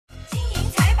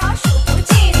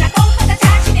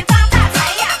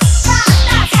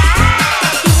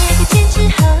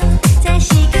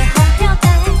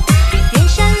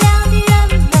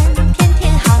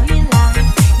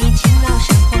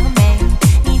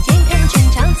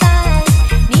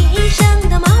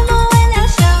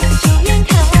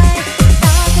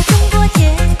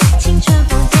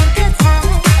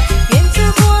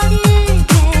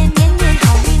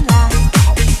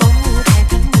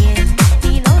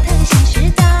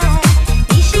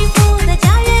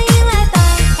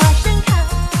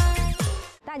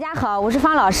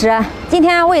老师，今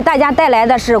天为大家带来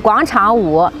的是广场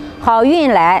舞好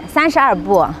运来32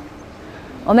步。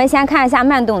我们先看一下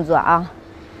慢动作啊。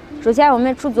首先我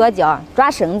们出左脚，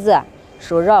抓绳子，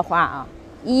手绕花啊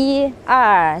，1、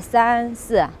2、3、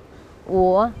4、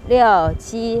5、6、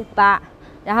7、8。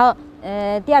然后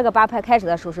第二个8拍开始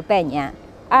的时候是拜年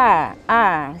，2、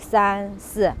2、3、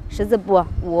4，十字步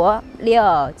5、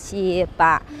6、7、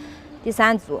8。第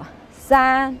三组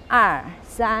3、2、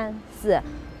3、4、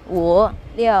5、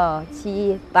6、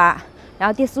7、8，然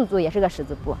后第四组也是个十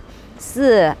字步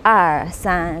，4、2、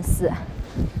3、4、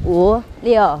5、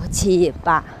6、7、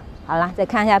8。好了，再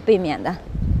看一下背面的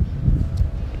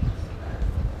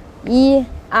，1、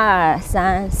2、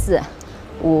3、4、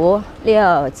5、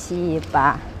6、7、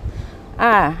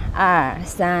8，2、2、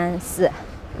3、4、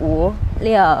5、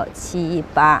6、7、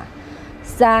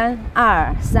8，3、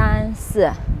2、3、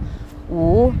4、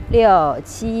5、6、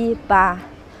7、8。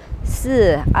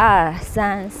4、2、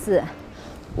3、4、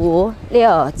5、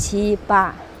6、7、8。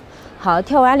好，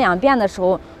跳完2遍的时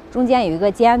候，中间有一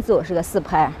个间奏，是个4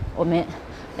拍，我们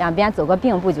2边走个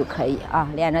并步就可以啊，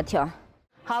连着跳。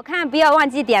好看，不要忘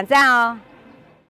记点赞哦。